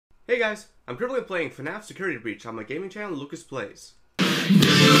Hey guys, I'm currently playing FNAF Security Breach on my gaming channel, Lucas Plays. What's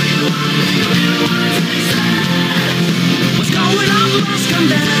going on? Let's come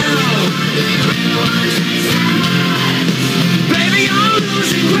down. Baby, I'm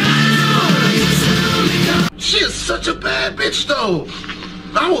losing ground. She is such a bad bitch, though.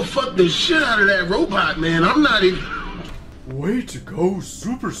 I will fuck the shit out of that robot, man. I'm not even... Way to go,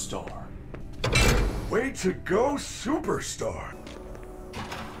 superstar. Way to go, superstar.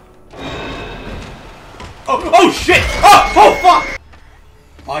 Oh shit! Oh fuck!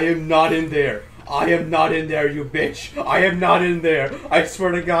 I am not in there. I am not in there, you bitch. I am not in there. I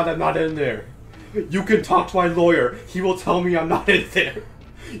swear to God, I'm not in there. You can talk to my lawyer. He will tell me I'm not in there.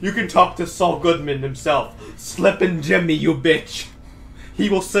 You can talk to Saul Goodman himself. Slip in Jimmy, you bitch. He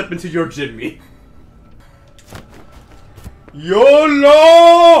will slip into your Jimmy.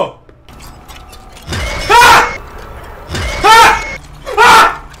 YOLO! Ha! Ha!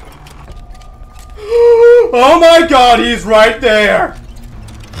 Ha! Oh my God, he's right there!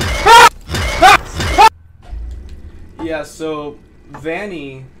 Ha! Ha! Ha! Yeah, so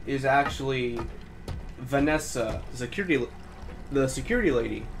Vanny is actually Vanessa, the security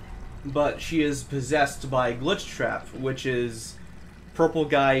lady, but she is possessed by Glitch Trap, which is Purple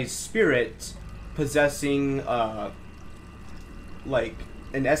Guy's spirit possessing like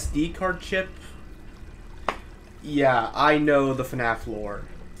an SD card chip. Yeah, I know the FNAF lore.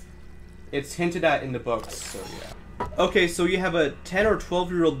 It's hinted at in the books, so yeah. Okay, so you have a 10 or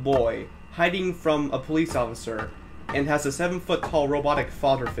 12-year-old boy hiding from a police officer and has a 7-foot tall robotic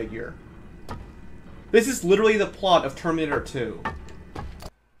father figure. This is literally the plot of Terminator 2.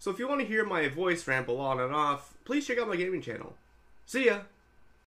 So if you want to hear my voice ramble on and off, please check out my gaming channel. See ya!